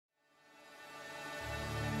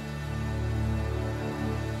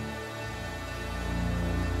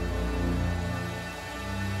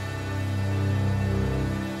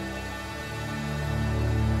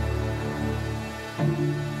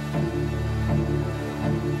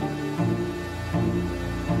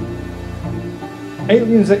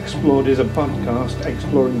Aliens Explored is a podcast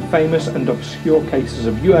exploring famous and obscure cases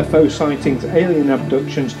of UFO sightings, alien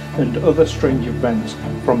abductions and other strange events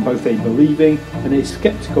from both a believing and a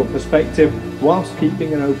sceptical perspective whilst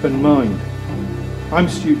keeping an open mind. I'm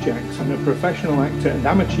Stu Jackson, a professional actor and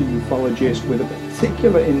amateur ufologist with a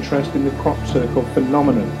particular interest in the crop circle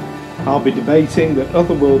phenomenon. I'll be debating that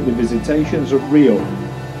otherworldly visitations are real.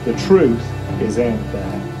 The truth is out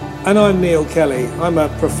there. And I'm Neil Kelly. I'm a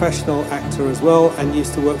professional actor as well and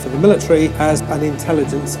used to work for the military as an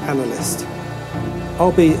intelligence analyst.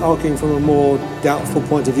 I'll be arguing from a more doubtful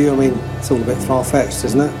point of view. I mean, it's all a bit far-fetched,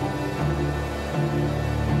 isn't it?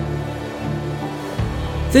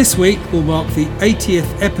 This week will mark the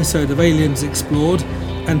 80th episode of Aliens Explored,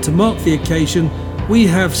 and to mark the occasion, we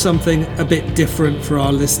have something a bit different for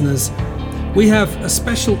our listeners. We have a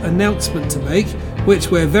special announcement to make,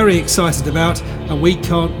 which we're very excited about, and we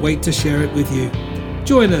can't wait to share it with you.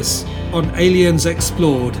 Join us on Aliens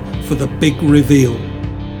Explored for the big reveal.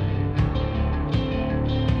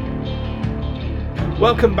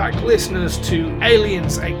 Welcome back, listeners, to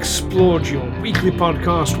Aliens Explored, your weekly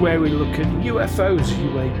podcast where we look at UFOs,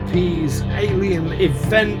 UAPs, alien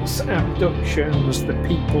events, abductions, the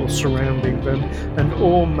people surrounding them, and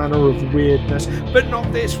all manner of weirdness. But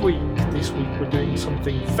not this week. This week we're doing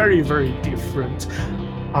something very, very different.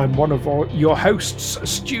 I'm one of your hosts,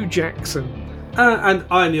 Stu Jackson. And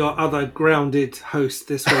I'm your other grounded host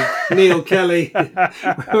this week, Neil Kelly.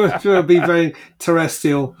 We'll be very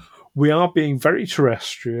terrestrial. We are being very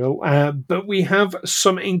terrestrial, but we have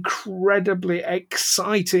some incredibly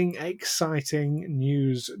exciting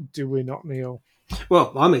news, do we not, Neil?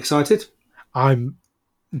 Well, I'm excited. I'm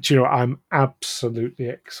absolutely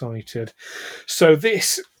excited. So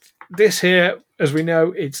this here, as we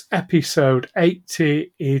know, it's episode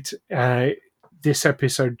 80. This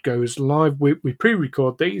episode goes live. We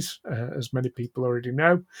pre-record these, as many people already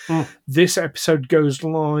know. This episode goes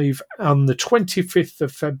live on the 25th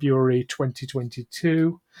of February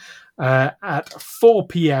 2022 at 4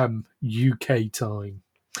 p.m. UK time.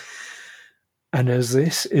 And as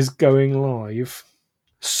this is going live,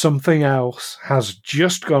 something else has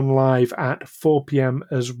just gone live at 4 p.m.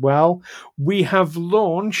 as well. We have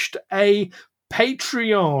launched a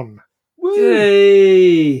Patreon. Woo!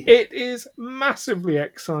 Yay! It is massively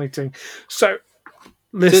exciting. So,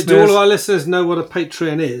 listeners, do all of our listeners know what a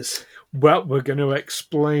Patreon is? Well, we're going to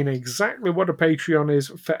explain exactly what a Patreon is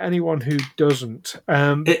for anyone who doesn't.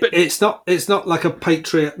 But it's not like a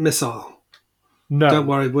Patriot missile. No, don't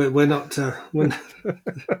worry, we're not.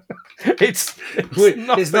 It's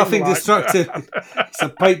nothing like destructive. It's a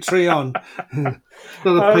Patreon,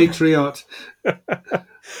 not a patriot.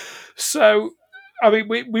 So, I mean,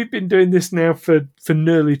 we've been doing this now for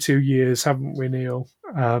nearly 2 years, haven't we, Neil?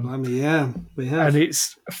 Yeah, we have. And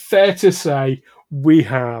it's fair to say we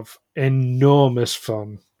have enormous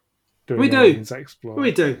fun doing Aliens Explored.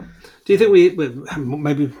 We do. Do you think we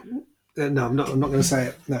maybe... no, I'm not going to say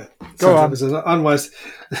it. No. Go on. It was unwise.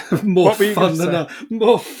 More fun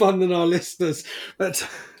than our listeners. But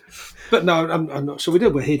no, I'm not sure we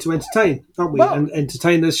do. We're here to entertain, aren't we? Well, and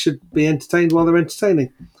entertainers should be entertained while they're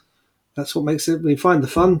entertaining. That's what makes it. We find the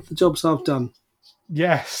fun. The job's half done.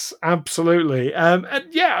 Yes, absolutely. And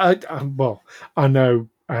yeah, I know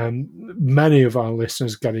many of our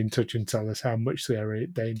listeners get in touch and tell us how much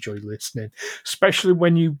they enjoy listening, especially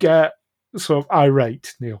when you get sort of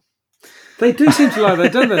irate, Neil. They do seem to like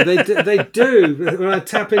that, don't they? They do. When I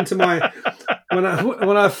tap into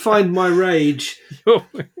when I find my rage,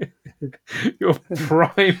 your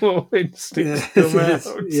primal instincts come out.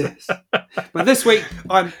 Yes. But this week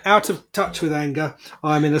I'm out of touch with anger.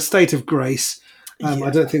 I'm in a state of grace. I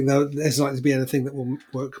don't think there's likely to be anything that will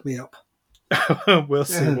work me up. We'll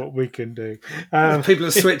see what we can do. People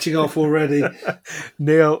are switching off already.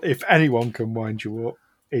 Neil, if anyone can wind you up,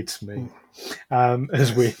 it's me.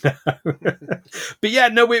 As we know. But yeah,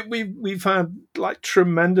 no, we've had like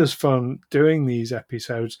tremendous fun doing these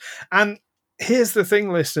episodes. And here's the thing,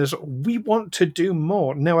 listeners, we want to do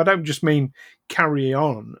more. Now, I don't just mean carry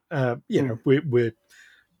on. We're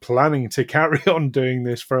planning to carry on doing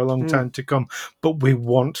this for a long time to come, but we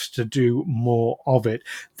want to do more of it.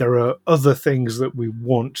 There are other things that we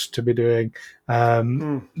want to be doing,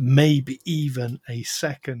 maybe even a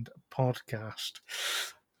second podcast.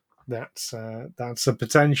 That's a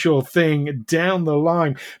potential thing down the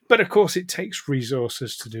line. But of course, it takes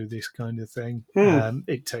resources to do this kind of thing.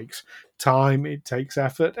 It takes time, it takes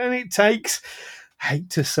effort, and it takes, hate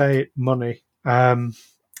to say it, money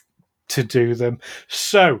to do them.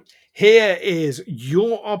 So here is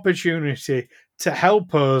your opportunity to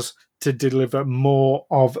help us to deliver more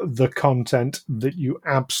of the content that you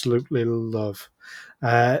absolutely love.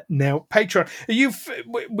 Now, Patreon.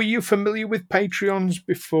 Were you familiar with Patreons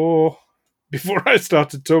before I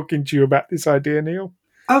started talking to you about this idea, Neil?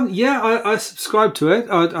 I subscribe to it.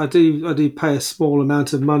 I do pay a small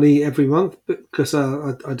amount of money every month because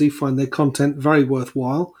I do find their content very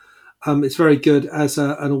worthwhile. It's very good as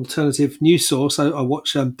an alternative news source. I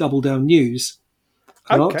watch Double Down News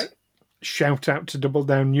a lot. Shout out to Double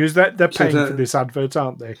Down News. They're paying for this advert,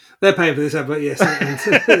 aren't they? They're paying for this advert, yes.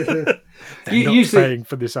 They're not paying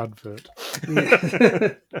for this advert.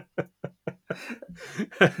 Yeah.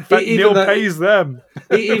 But Neil pays them.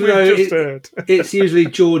 Even though it's usually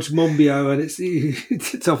George Monbiot, and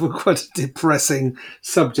it's often quite a depressing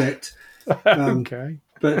subject. Okay.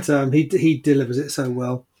 But he delivers it so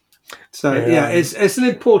well. So it's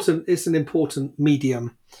an important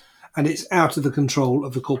medium, and it's out of the control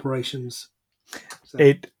of the corporations. So.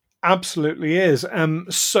 It absolutely is.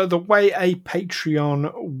 So the way a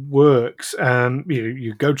Patreon works,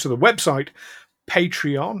 you go to the website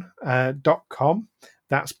patreon.com.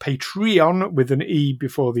 That's Patreon with an E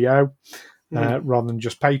before the O, rather than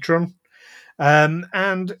just Patreon.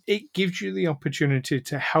 And it gives you the opportunity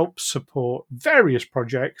to help support various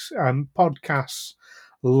projects, podcasts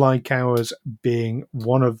like ours being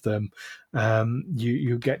one of them.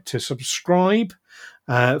 You get to subscribe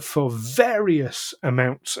for various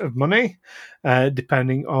amounts of money,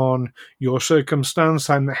 depending on your circumstance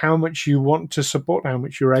and how much you want to support, how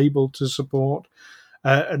much you're able to support,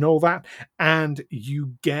 and all that. And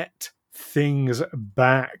you get things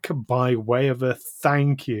back by way of a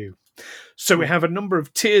thank you. So we have a number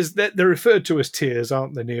of tiers. They're referred to as tiers,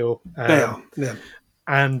 aren't they, Neil? They are, yeah.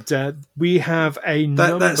 And we have a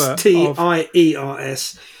number that's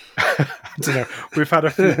TIERS. I don't know. We've had a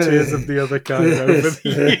few tiers of the other kind over the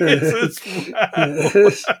years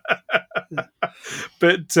as well.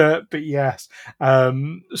 But yes.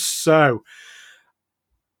 So,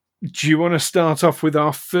 do you want to start off with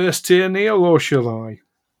our first tier, Neil, or shall I?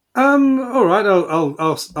 All right.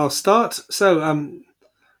 I'll start. So,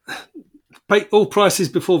 pay all prices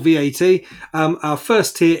before VAT. Our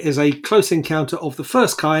first tier is a close encounter of the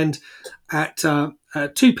first kind at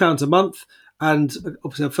 £2 a month. And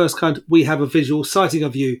obviously, our first kind, we have a visual sighting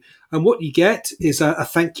of you. And what you get is a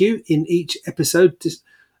thank you in each episode,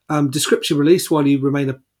 description release while you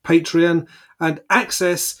remain a Patreon, and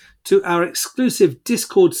access to our exclusive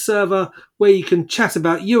Discord server where you can chat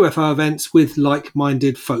about UFO events with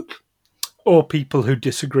like-minded folk. Or people who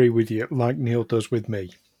disagree with you, like Neil does with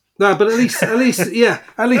me. No, but at least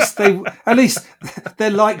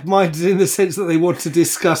they're like-minded in the sense that they want to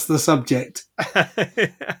discuss the subject.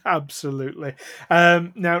 Absolutely.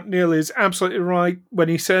 Now, Neil is absolutely right when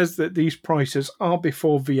he says that these prices are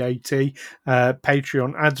before VAT.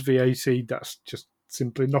 Patreon adds VAT. That's just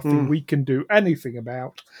simply nothing we can do anything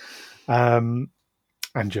about. And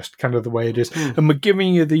just kind of the way it is. And we're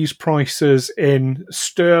giving you these prices in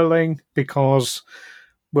sterling because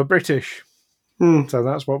we're British. So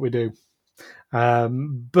that's what we do.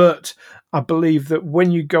 But I believe that when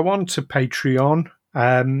you go on to Patreon,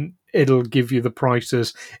 it'll give you the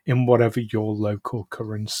prices in whatever your local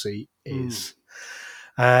currency is.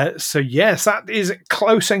 So yes, that is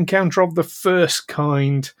Close Encounter of the First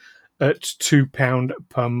Kind at £2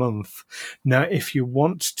 per month. Now, if you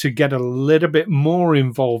want to get a little bit more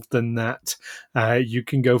involved than that, you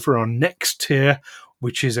can go for our next tier,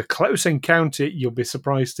 which is a close encounter, you'll be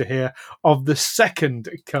surprised to hear, of the second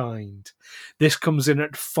kind. This comes in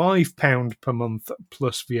at £5 per month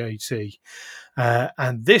plus VAT.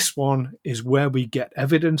 And this one is where we get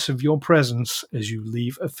evidence of your presence as you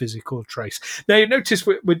leave a physical trace. Now, you notice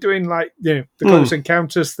we're doing like the close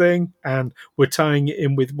encounters thing, and we're tying it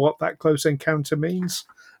in with what that close encounter means.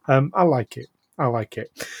 I like it.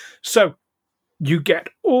 So, you get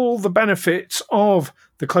all the benefits of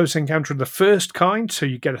the Close Encounter of the First Kind. So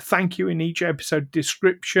you get a thank you in each episode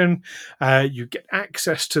description. You get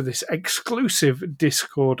access to this exclusive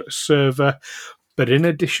Discord server. But in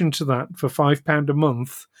addition to that, for £5 a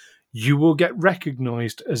month, you will get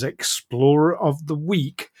recognised as Explorer of the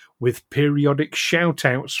Week with periodic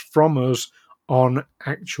shout-outs from us on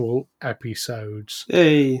actual episodes.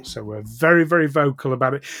 Hey. So we're very, very vocal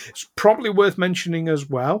about it. It's probably worth mentioning as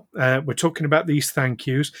well. We're talking about these thank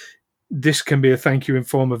yous. This can be a thank you in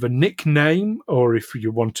form of a nickname, or if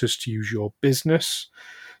you want us to use your business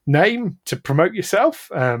name to promote yourself,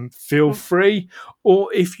 feel free.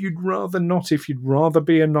 Or if you'd rather not, if you'd rather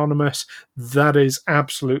be anonymous, that is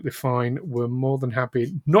absolutely fine. We're more than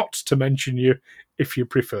happy not to mention you if you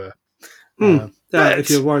prefer. If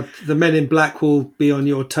you're worried, the men in black will be on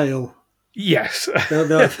your tail. Yes.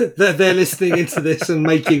 They're listening into this and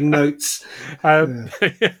making notes.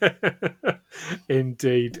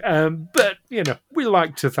 Indeed. But, we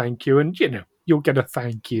like to thank you, and, you'll get a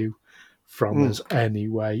thank you from us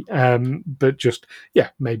anyway. But just,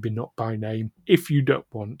 maybe not by name if you don't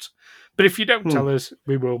want. But if you don't tell us,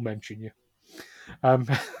 we will mention you.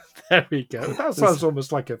 There we go. That sounds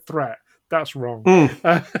almost like a threat. That's wrong.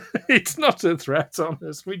 It's not a threat on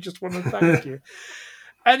us. We just want to thank you.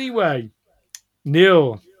 Anyway,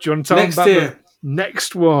 Neil, do you want to tell them about the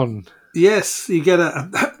next one? Yes, you get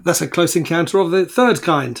that's a close encounter of the third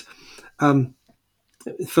kind.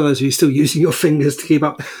 For those of you still using your fingers to keep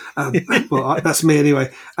up, well, that's me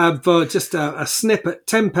anyway. But just a snip at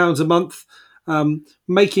 £10 a month.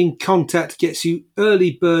 Making Contact gets you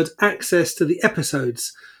early bird access to the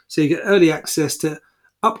episodes. So you get early access to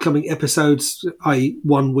upcoming episodes, i.e.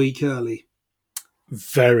 1 week early.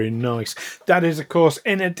 Very nice. That is, of course,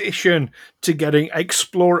 in addition to getting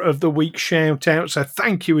Explorer of the Week shout-out, so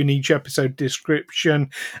thank you in each episode description,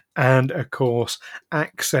 and, of course,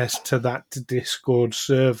 access to that Discord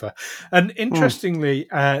server. And interestingly,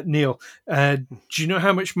 Neil, do you know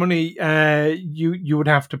how much money you would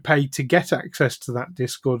have to pay to get access to that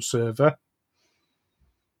Discord server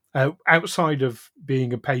outside of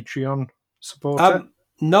being a Patreon supporter?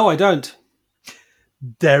 No, I don't.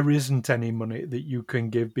 There isn't any money that you can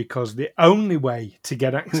give, because the only way to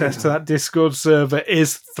get access to that Discord server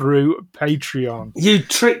is through Patreon. You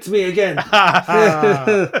tricked me again.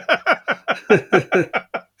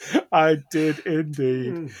 I did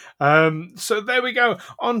indeed. So there we go.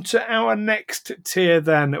 On to our next tier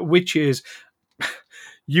then, which is,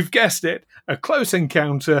 you've guessed it, a close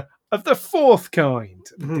encounter of the fourth kind.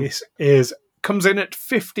 This comes in at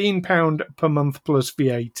 £15 per month plus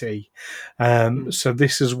VAT. So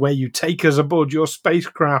this is where you take us aboard your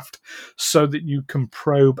spacecraft so that you can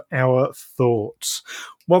probe our thoughts.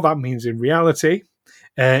 What that means in reality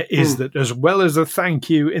is that, as well as a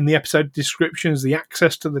thank you in the episode descriptions, the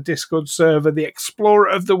access to the Discord server, the Explorer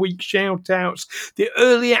of the Week shout-outs, the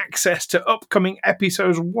early access to upcoming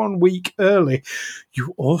episodes 1 week early,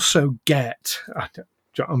 you also get,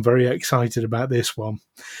 I'm very excited about this one,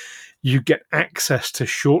 you get access to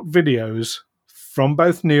short videos from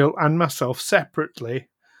both Neil and myself separately,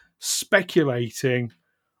 speculating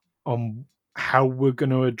on how we're going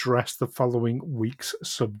to address the following week's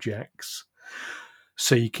subjects.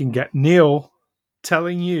 So you can get Neil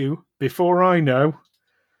telling you, before I know,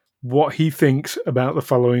 what he thinks about the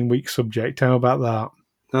following week's subject. How about that?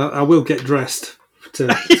 I will get dressed to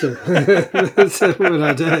when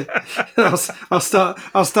I do it. I'll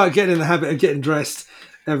start getting in the habit of getting dressed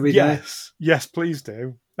every day. Yes, please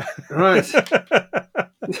do. Right.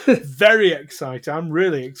 Very excited. I'm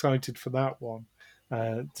really excited for that one.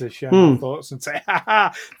 To share my thoughts and say,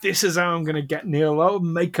 this is how I'm going to get Neil. I'll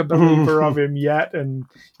make a believer of him yet, and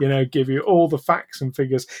give you all the facts and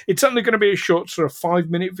figures. It's only going to be a short sort of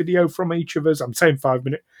 5-minute video from each of us. I'm saying 5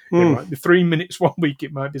 minutes. It might be 3 minutes 1 week.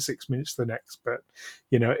 It might be 6 minutes the next. But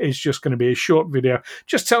it's just going to be a short video,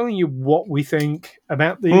 just telling you what we think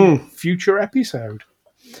about the future episode.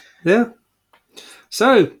 Yeah.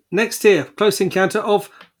 So next here, close encounter of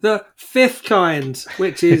the fifth kind,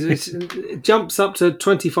 which is it jumps up to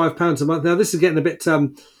 £25 a month. Now this is getting a bit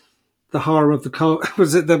the harem of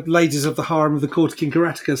the ladies of the harem of the Cortican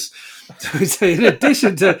Karaticus. So in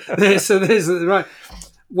addition to this, so there's right.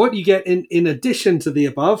 What you get in addition to the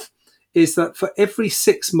above is that for every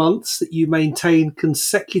 6 months that you maintain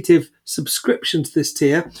consecutive subscription to this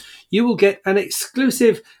tier, you will get an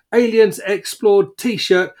exclusive Aliens Explored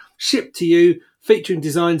t-shirt shipped to you, featuring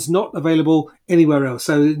designs not available anywhere else.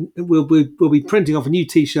 So we'll be printing off a new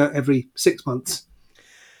t-shirt every 6 months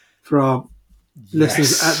for our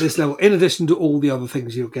listeners at this level, in addition to all the other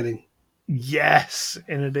things you're getting. Yes,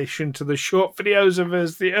 in addition to the short videos of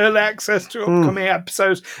us, the early access to upcoming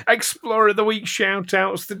episodes, Explorer of the Week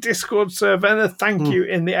shout-outs, the Discord server, and a thank you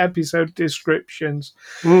in the episode descriptions.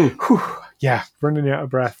 Whew, yeah, running out of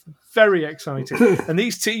breath. Very exciting. And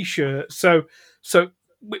these t-shirts, so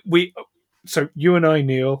you and I,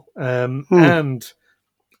 Neil, and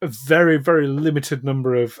a very, very limited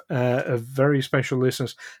number of very special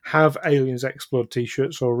listeners have Aliens Explored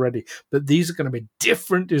t-shirts already. But these are going to be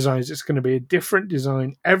different designs. It's going to be a different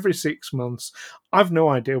design every 6 months. I've no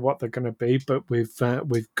idea what they're going to be, but we've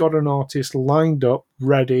got an artist lined up,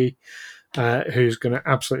 ready, who's going to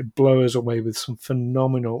absolutely blow us away with some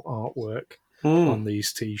phenomenal artwork on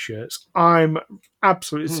these t-shirts. I'm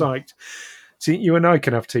absolutely psyched. See, you and I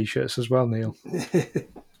can have t-shirts as well, Neil.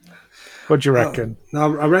 What do you reckon?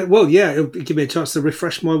 Well, yeah, it'll give me a chance to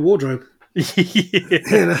refresh my wardrobe.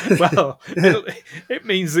 Yeah. Well, it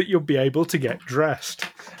means that you'll be able to get dressed.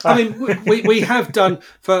 I mean, we have done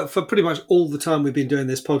for pretty much all the time we've been doing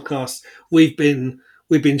this podcast. We've been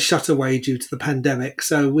shut away due to the pandemic,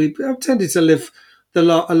 so we've tended to live a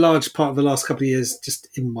large part of the last couple of years just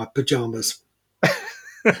in my pajamas.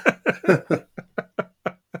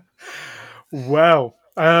 Well,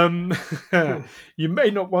 you may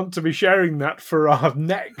not want to be sharing that for our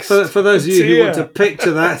next. For those of you who want to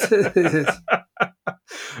picture that.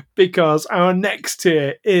 Because our next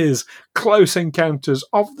tier is Close Encounters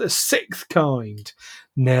of the Sixth Kind.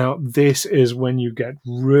 Now, this is when you get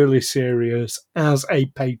really serious as a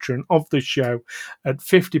patron of the show at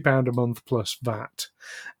 £50 a month plus VAT.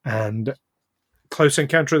 And Close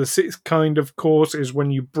Encounter of the Sixth Kind, of course, is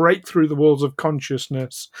when you break through the walls of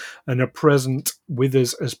consciousness and are present with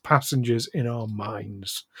us as passengers in our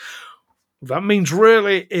minds. What that means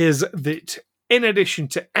really is that in addition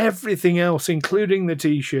to everything else, including the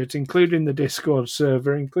T-shirt, including the Discord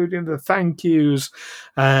server, including the thank yous,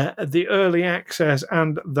 the early access,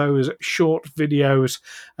 and those short videos,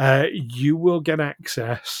 you will get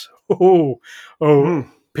access.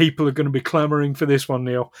 People are going to be clamoring for this one,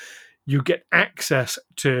 Neil. You get access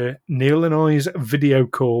to Neil and I's video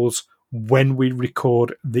calls when we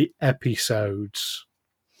record the episodes.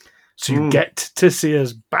 So you get to see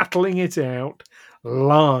us battling it out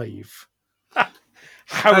live.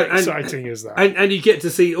 How exciting is that? And you get to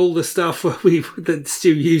see all the stuff that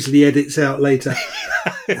Stu usually edits out later.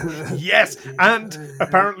 Yes, and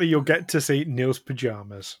apparently you'll get to see Neil's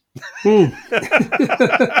pajamas.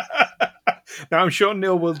 Now, I'm sure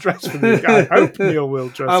Neil will dress for me. I hope Neil will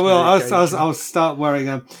dress I will. for me. I'll start wearing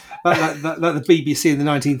like the BBC in the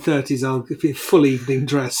 1930s. I'll be a full evening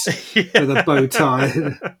dress with a bow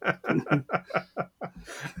tie.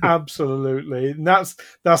 Absolutely. And that's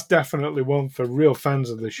definitely one for real fans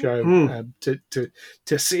of the show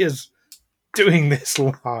to see us doing this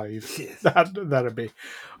live. Yes. That'd be,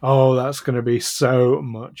 that's going to be so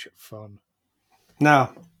much fun.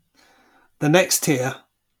 Now, the next tier,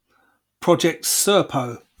 Project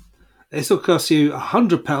Serpo. This will cost you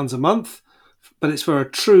 £100 a month, but it's for a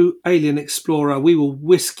true alien explorer. We will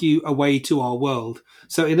whisk you away to our world.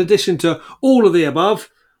 So in addition to all of the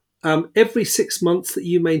above, every 6 months that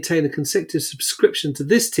you maintain a consecutive subscription to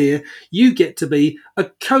this tier, you get to be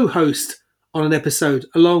a co-host on an episode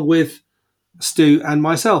along with Stu and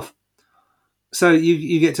myself. So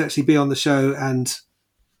you get to actually be on the show and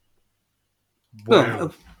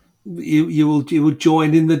you will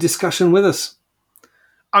join in the discussion with us.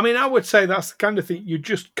 I mean, I would say that's the kind of thing you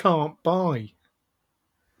just can't buy.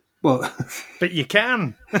 Well, but you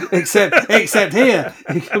can. except here.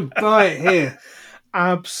 You can buy it here.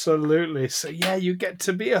 Absolutely. So, yeah, you get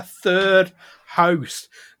to be a third host.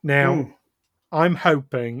 Now, I'm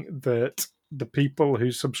hoping that the people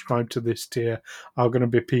who subscribe to this tier are going to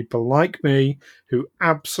be people like me who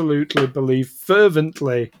absolutely believe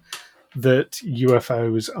fervently that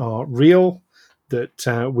UFOs are real,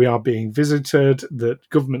 that we are being visited, that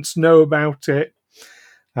governments know about it.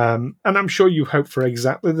 And I'm sure you hope for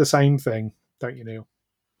exactly the same thing, don't you, Neil?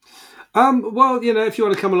 Well, if you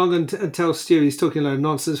want to come along and tell Stu he's talking a load of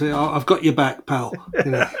nonsense, I've got your back, pal.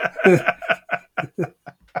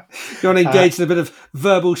 You want to engage in a bit of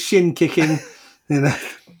verbal shin kicking,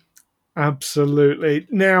 Absolutely.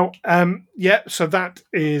 Now, so that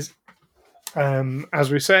is,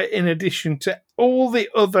 as we say, in addition to all the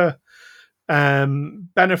other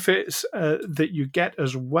benefits that you get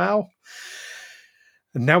as well.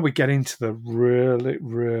 And now we get into the really,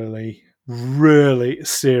 really, really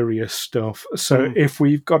serious stuff. So if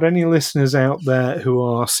we've got any listeners out there who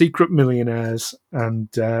are secret millionaires and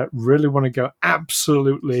really want to go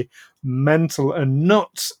absolutely mental and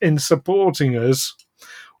nuts in supporting us,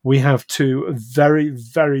 we have two very,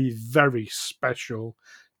 very, very special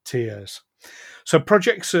tiers. So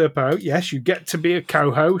Project Serpo, yes, you get to be a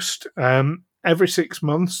co-host every 6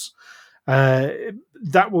 months.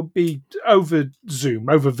 That would be over Zoom,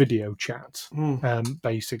 over video chat,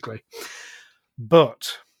 basically.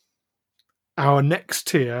 But our next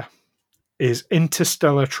tier is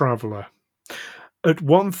Interstellar Traveller. At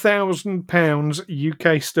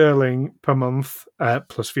 £1,000 UK sterling per month,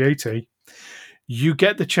 plus VAT, you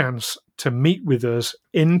get the chance to meet with us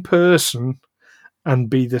in person and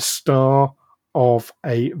be the star of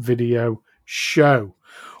a video show.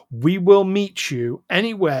 We will meet you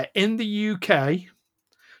anywhere in the UK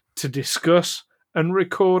to discuss and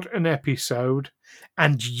record an episode,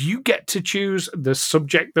 and you get to choose the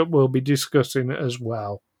subject that we'll be discussing as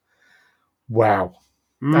well. Wow.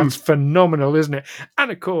 That's phenomenal, isn't it?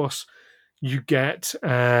 And of course, you get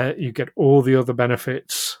all the other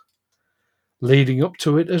benefits leading up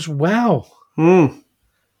to it as well.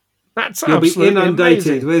 That's You'll be absolutely inundated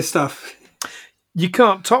amazing. with stuff. You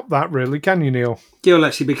can't top that, really, can you, Neil? You'll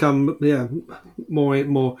actually become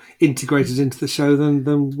more integrated into the show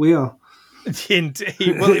than we are.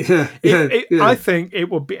 Indeed. Well, I think it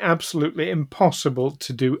would be absolutely impossible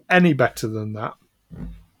to do any better than that.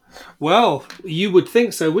 Well, you would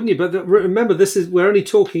think so, wouldn't you? But remember, we're only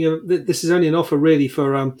talking. This is only an offer really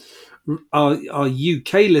for our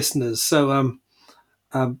UK listeners. So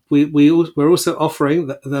we're also offering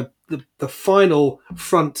the final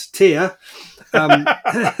front tier. Do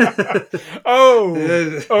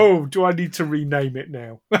I need to rename it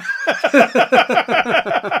now?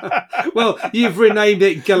 Well, you've renamed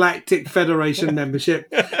it Galactic Federation membership,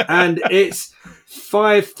 and it's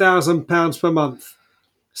 £5,000 per month.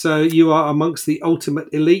 So you are amongst the ultimate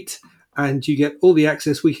elite, and you get all the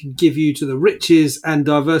access we can give you to the riches and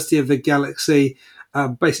diversity of the galaxy.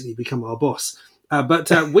 Basically, become our boss. But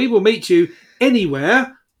we will meet you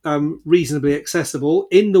anywhere reasonably accessible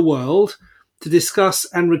in the world to discuss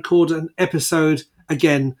and record an episode,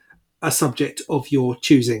 again, a subject of your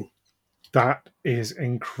choosing. That is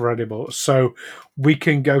incredible. So we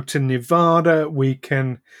can go to Nevada, we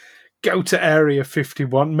can go to Area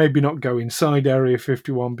 51, maybe not go inside Area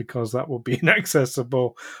 51 because that will be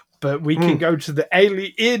inaccessible, but we can go to the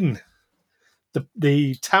Alien Inn,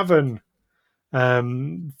 the tavern,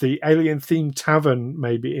 the alien-themed tavern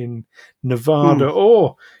maybe in Nevada,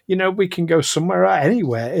 or, we can go somewhere,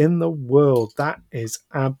 anywhere in the world. That is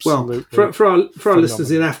absolutely... Well, for our listeners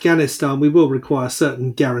in Afghanistan, we will require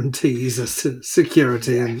certain guarantees as to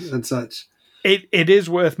security and such. It is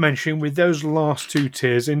worth mentioning with those last two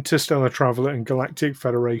tiers, Interstellar Traveller and Galactic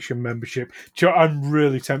Federation membership. I'm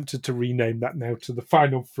really tempted to rename that now to the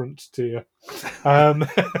Final Front tier.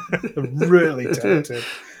 Really tempted.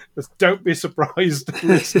 Don't be surprised,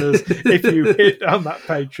 listeners, if you hit on that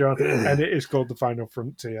Patreon and it is called the Final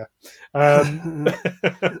Frontier. But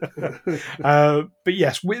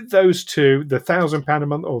yes, with those two, the £1,000 a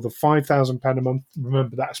month or the £5,000 a month,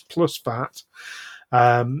 remember that's plus VAT.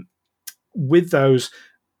 With those,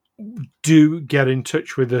 do get in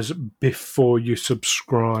touch with us before you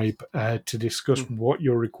subscribe to discuss what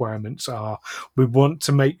your requirements are. We want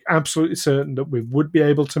to make absolutely certain that we would be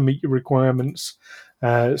able to meet your requirements.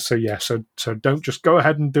 So don't just go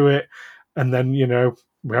ahead and do it, and then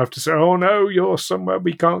we have to say, oh no, you're somewhere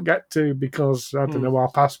we can't get to because I don't know, our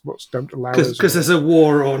passports don't allow us because there's a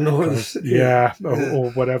war or not. or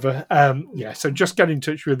whatever. So just get in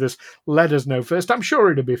touch with us. Let us know first. I'm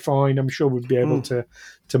sure it'll be fine. I'm sure we'll be able to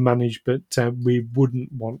manage, but we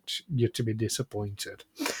wouldn't want you to be disappointed.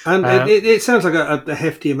 And it sounds like a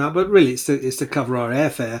hefty amount, but really it's to cover our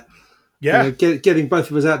airfare. Yeah, getting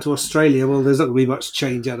both of us out to Australia. Well, there's not going to be much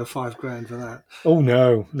change out of $5,000 for that. Oh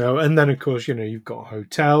no! And then of course you've got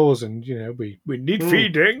hotels, and we need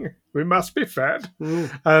feeding. We must be fed.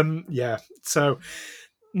 So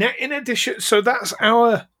now in addition, so that's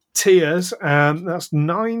our tiers. That's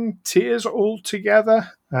 9 tiers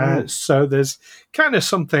altogether. So there's kind of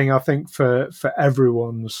something I think for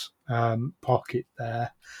everyone's pocket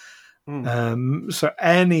there. So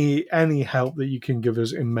any help that you can give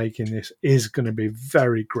us in making this is going to be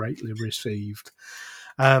very greatly received.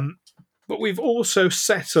 But we've also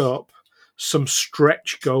set up some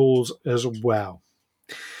stretch goals as well.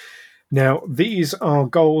 Now, these are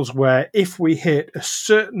goals where if we hit a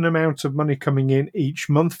certain amount of money coming in each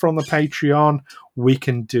month from the Patreon, we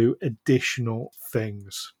can do additional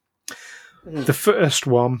things. The first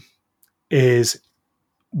one is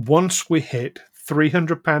once we hit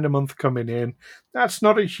 £300 a month coming in. That's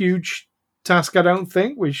not a huge task, I don't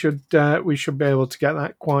think. We should be able to get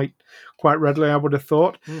that quite readily, I would have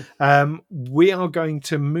thought. We are going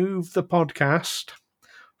to move the podcast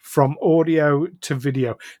from audio to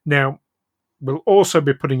video. Now, we'll also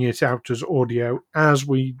be putting it out as audio as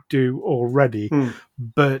we do already,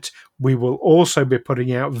 but we will also be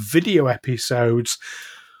putting out video episodes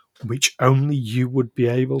which only you would be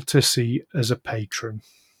able to see as a patron.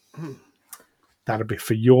 That'll be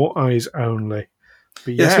for your eyes only.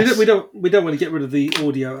 But yes, we don't want to get rid of the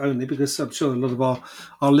audio only because I'm sure a lot of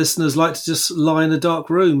our listeners like to just lie in a dark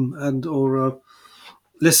room or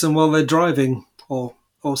listen while they're driving or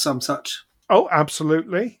some such. Oh,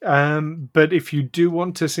 absolutely. But if you do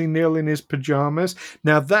want to see Neil in his pajamas,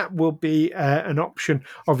 now that will be an option.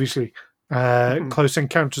 Obviously, Close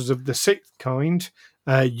Encounters of the Sixth Kind,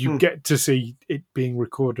 you get to see it being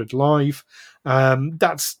recorded live.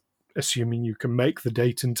 That's assuming you can make the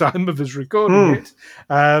date and time of us recording it.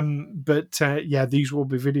 But these will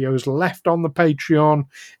be videos left on the Patreon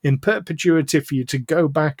in perpetuity for you to go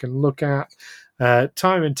back and look at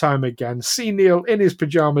time and time again. See Neil in his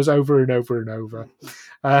pajamas over and over and over.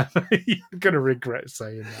 You're going to regret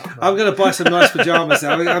saying that. Man. I'm going to buy some nice pajamas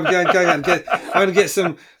now. I'm going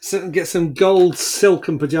to get some gold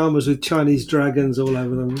silken pajamas with Chinese dragons all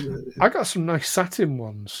over them. I got some nice satin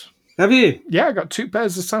ones. Have you? Yeah, I got 2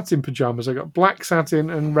 pairs of satin pajamas. I got black satin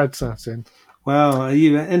and red satin. Wow, are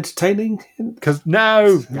you entertaining? Because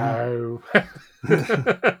no.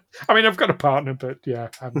 I mean, I've got a partner, but yeah,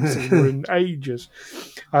 I haven't seen her in ages.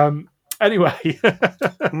 Anyway,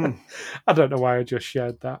 I don't know why I just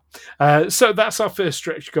shared that. So that's our first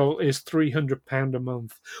stretch goal, is £300 a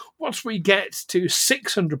month. Once we get to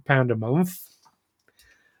 £600 a month,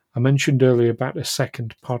 I mentioned earlier about a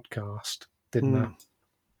second podcast, didn't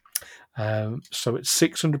I? So it's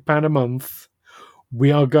 £600 a month. We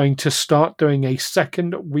are going to start doing a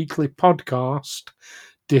second weekly podcast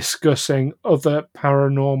discussing other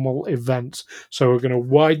paranormal events. So we're going to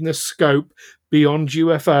widen the scope beyond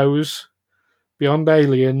UFOs, beyond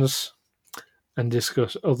aliens, and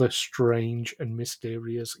discuss other strange and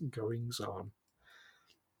mysterious goings-on.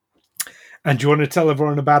 And do you want to tell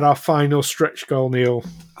everyone about our final stretch goal, Neil?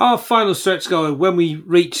 Our final stretch goal, when we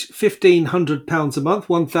reach £1,500 a month,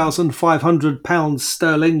 £1,500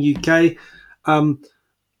 sterling UK,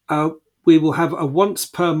 we will have a once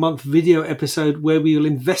per month video episode where we will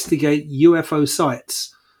investigate UFO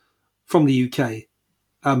sites from the UK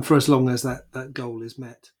for as long as that goal is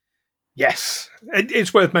met. Yes,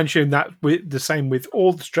 it's worth mentioning that the same with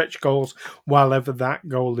all the stretch goals. While ever that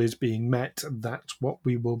goal is being met, that's what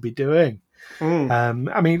we will be doing.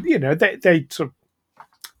 I mean, you know, they sort of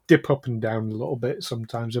dip up and down a little bit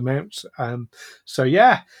sometimes, amounts. So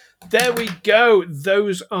yeah, there we go.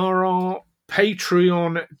 Those are our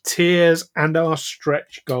Patreon tiers and our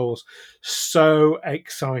stretch goals. So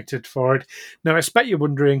excited for it. Now, I expect you're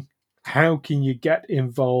wondering, how can you get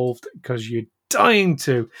involved? Because you're dying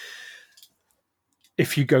to.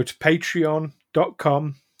 If you go to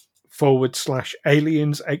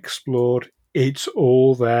patreon.com/aliens explored, it's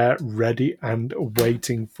all there, ready and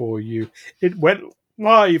waiting for you. It went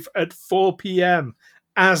live at 4 p.m.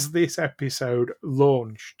 as this episode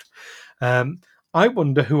launched. I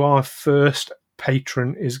wonder who our first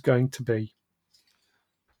patron is going to be.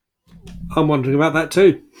 I'm wondering about that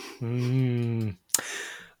too.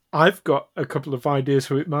 I've got a couple of ideas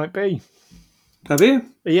who it might be. Have you?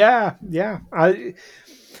 Yeah.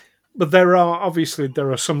 But there are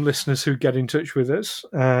some listeners who get in touch with us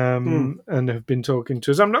and have been talking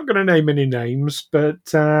to us. I'm not going to name any names,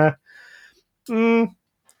 but you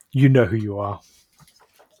know who you are.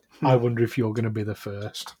 I wonder if you're going to be the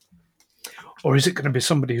first. Or is it going to be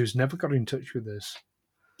somebody who's never got in touch with us?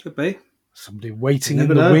 Could be. Somebody waiting in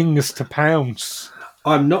the wings to pounce.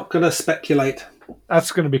 I'm not going to speculate.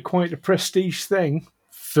 That's going to be quite a prestige thing.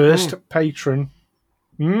 First patron.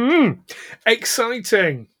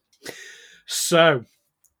 Exciting. So,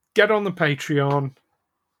 get on the Patreon,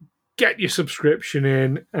 get your subscription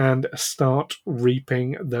in, and start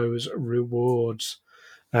reaping those rewards.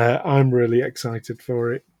 I'm really excited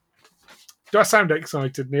for it. Do I sound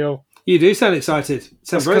excited, Neil? You do sound excited.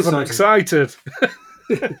 Sound very excited. I'm excited.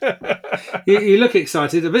 You look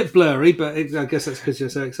excited, a bit blurry, but I guess that's because you're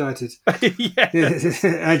so excited. Yes.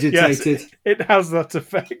 Agitated. Yes, it has that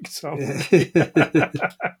effect on me.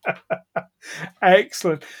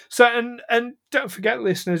 Excellent. So, and don't forget,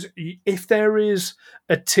 listeners, if there is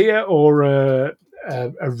a tier or a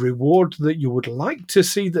reward that you would like to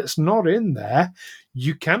see that's not in there,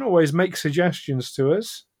 you can always make suggestions to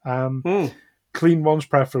us. Clean ones,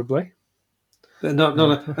 preferably. Not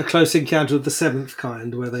a close encounter of the seventh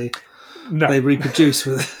kind where they reproduce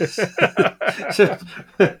with.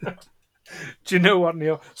 Do you know what,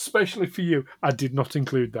 Neil? Especially for you, I did not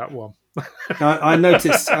include that one. I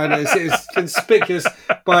noticed. It's conspicuous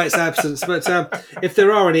by its absence. But if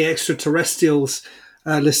there are any extraterrestrials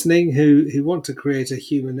listening who want to create a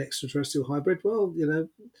human extraterrestrial hybrid, well, you know,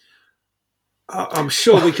 I'm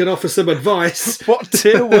sure we can offer some advice. What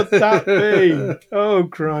tier would that be? Oh,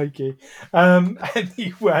 crikey.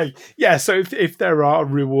 Anyway, yeah, so if there are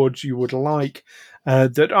rewards you would like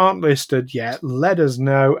that aren't listed yet, let us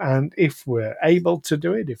know. And if we're able to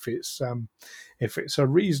do it, if it's a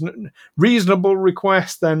reasonable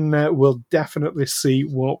request, then we'll definitely see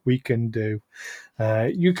what we can do.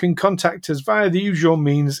 You can contact us via the usual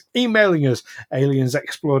means, emailing us,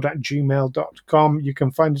 aliensexplored@gmail.com. You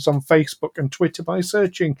can find us on Facebook and Twitter by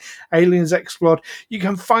searching Aliens Explored. You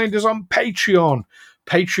can find us on Patreon,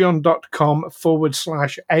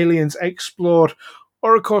 patreon.com/Aliens Explored.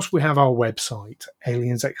 Or, of course, we have our website,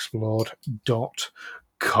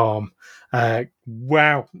 aliensexplored.com.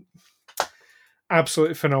 Wow.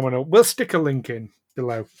 absolutely phenomenal. We'll stick a link in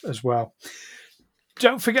below as well.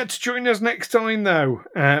 Don't forget to join us next time, though,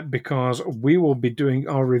 because we will be doing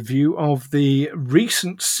our review of the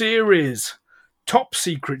recent series, Top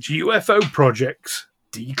Secret UFO Projects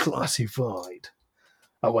Declassified.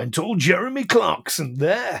 I went all Jeremy Clarkson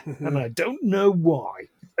there, and I don't know why.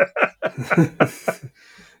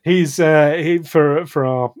 He's for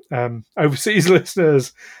our overseas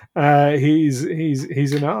listeners.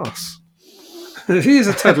 He's an arse. He is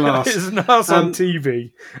a total arse. He's an arse on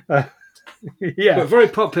TV. Yeah, but very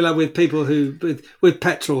popular with people who with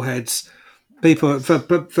petrol heads. People for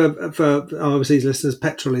our overseas listeners,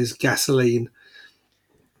 petrol is gasoline.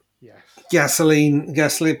 Yeah, gasoline.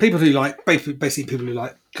 People who like basically people who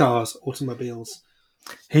like cars, automobiles.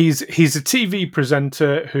 He's a TV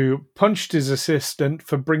presenter who punched his assistant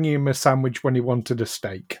for bringing him a sandwich when he wanted a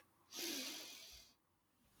steak.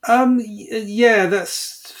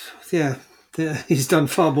 Yeah, he's done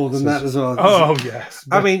far more than that as well. Oh yes,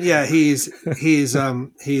 I mean, yeah, he is a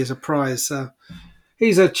prize.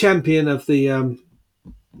 He's a champion of the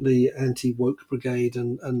anti-woke brigade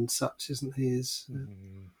and such, isn't he?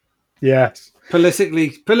 Yes.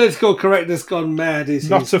 Political correctness gone mad is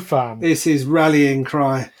not a fan. It's his rallying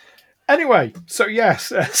cry. Anyway, so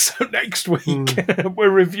yes, so next week we're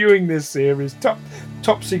reviewing this series, Top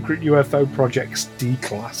Secret UFO Projects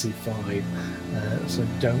Declassified. So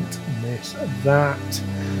don't miss that.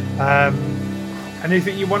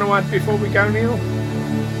 Anything you want to add before we go, Neil?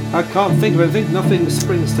 I can't think of anything. Nothing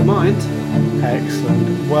springs to mind.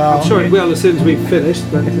 Excellent. Well, I'm sure it will as soon as we've finished.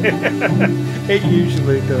 But it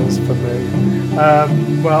usually does for me.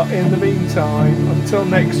 Well, in the meantime, until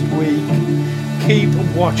next week, keep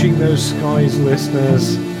watching those skies,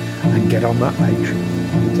 listeners, and get on that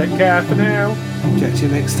Patreon. Take care for now. Catch you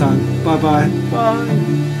next time. Bye-bye. Bye.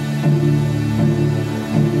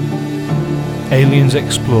 Aliens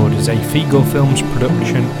Explored is a Figo Films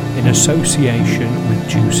production in association with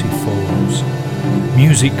Juicy Falls.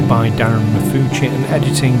 Music by Darren Mafucci and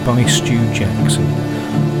editing by Stu Jackson.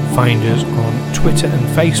 Find us on Twitter and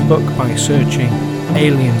Facebook by searching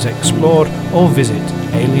Aliens Explored or visit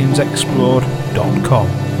aliensexplored.com.